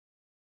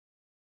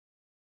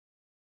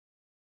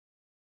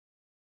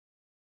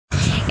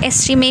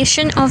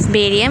Estimation of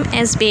barium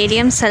as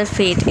barium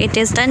sulphate. It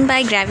is done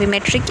by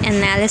gravimetric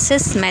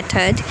analysis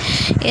method,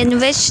 in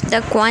which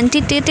the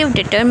quantitative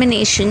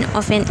determination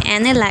of an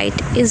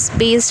analyte is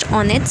based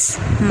on its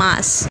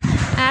mass.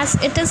 As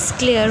it is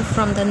clear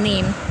from the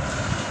name,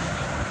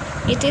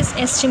 it is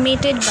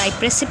estimated by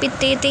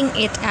precipitating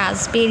it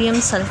as barium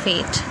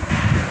sulphate.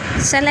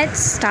 So let's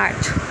start.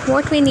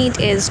 What we need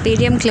is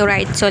barium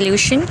chloride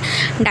solution,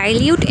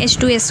 dilute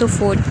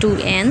H2SO4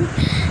 2N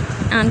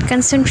and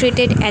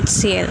concentrated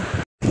HCl.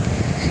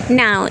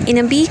 Now in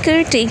a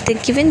beaker, take the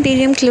given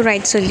barium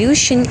chloride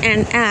solution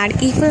and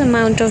add equal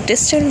amount of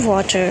distilled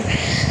water,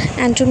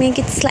 and to make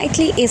it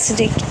slightly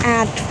acidic,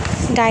 add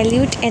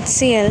dilute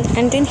HCl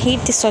and then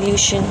heat the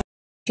solution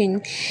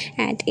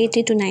at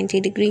 80 to 90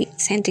 degrees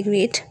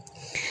centigrade.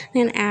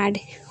 Then add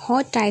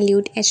hot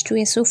dilute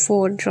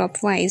H2SO4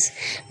 dropwise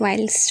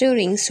while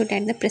stirring so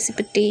that the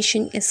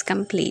precipitation is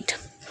complete.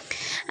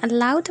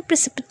 Allow the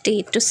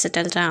precipitate to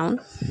settle down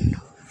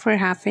for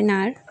half an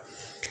hour.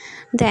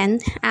 Then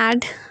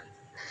add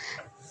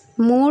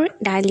more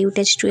dilute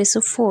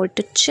H2SO4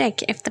 to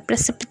check if the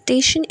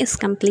precipitation is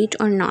complete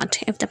or not.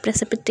 If the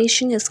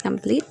precipitation is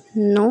complete,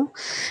 no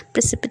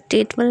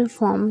precipitate will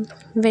form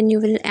when you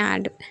will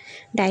add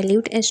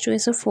dilute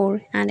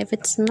H2SO4, and if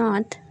it's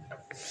not,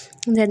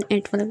 then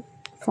it will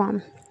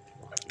form.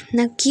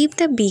 Now keep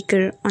the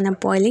beaker on a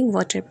boiling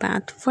water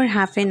bath for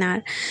half an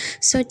hour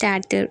so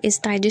that there is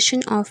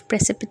digestion of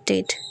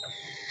precipitate.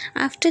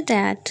 After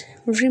that,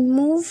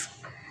 remove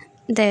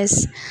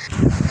this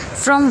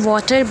from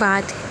water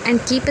bath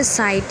and keep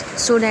aside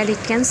so that it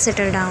can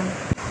settle down.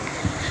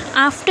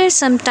 After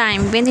some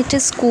time, when it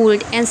is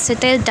cooled and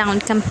settled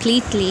down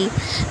completely,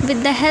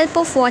 with the help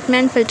of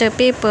Whatman filter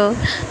paper,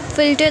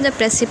 filter the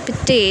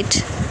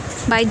precipitate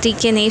by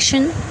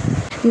decanation.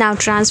 Now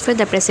transfer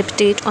the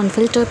precipitate on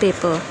filter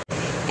paper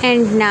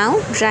and now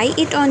dry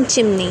it on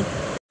chimney.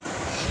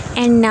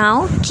 And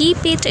now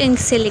keep it in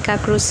silica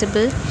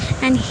crucible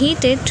and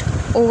heat it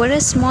over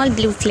a small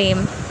blue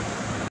flame.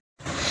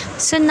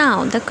 So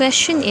now the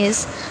question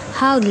is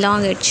how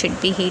long it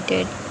should be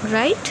heated,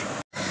 right?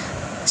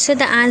 So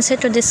the answer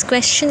to this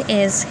question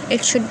is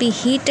it should be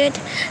heated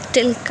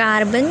till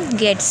carbon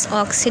gets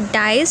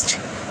oxidized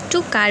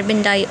to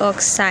carbon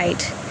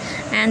dioxide,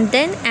 and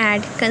then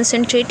add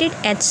concentrated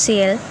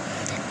HCl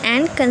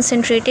and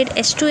concentrated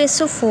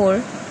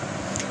H2SO4.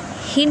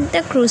 Heat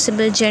the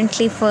crucible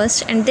gently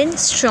first and then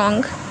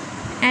strong,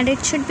 and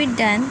it should be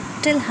done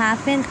till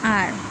half an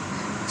hour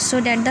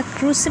so that the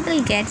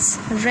crucible gets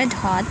red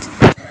hot.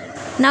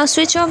 Now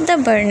switch off the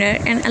burner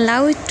and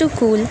allow it to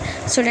cool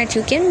so that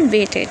you can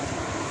weight it.